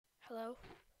Hello?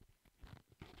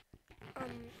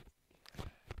 Um,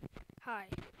 Hi.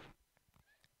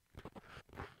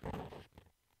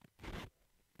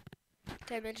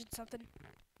 Did I mention something?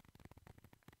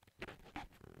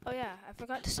 Oh yeah, I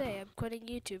forgot to say, I'm quitting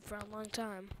YouTube for a long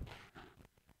time.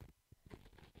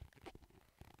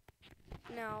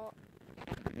 Now,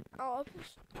 I'll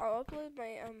upload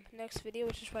my next video,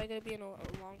 which is probably gonna be in a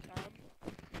long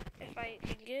time. If I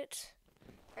can get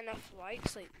enough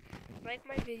likes, like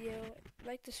my video,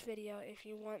 like this video, if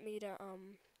you want me to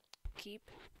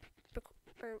keep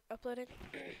uploading.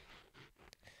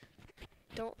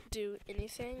 Don't do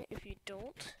anything if you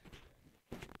don't.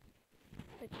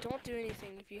 Don't do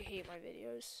anything if you hate my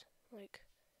videos.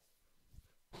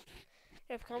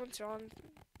 If comments are on,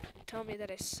 tell me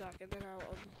that I suck, and then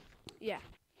I'll, yeah.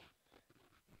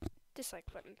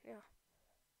 Dislike button, yeah.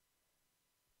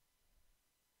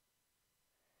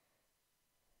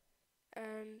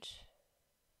 And,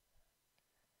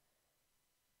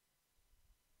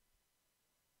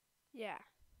 yeah.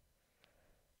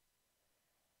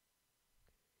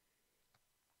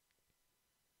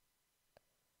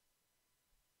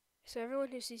 So everyone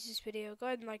who sees this video, go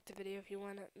ahead and like the video if you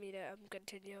want me to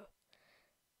continue.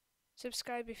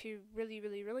 Subscribe if you really,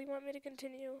 really, really want me to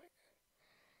continue.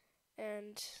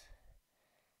 And,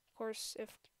 of course,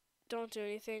 don't do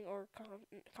anything or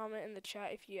comment in the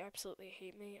chat if you absolutely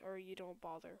hate me or you don't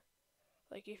bother.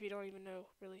 Like, if you don't even know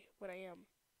really what I am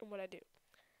and what I do.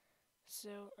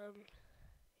 So,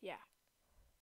 yeah.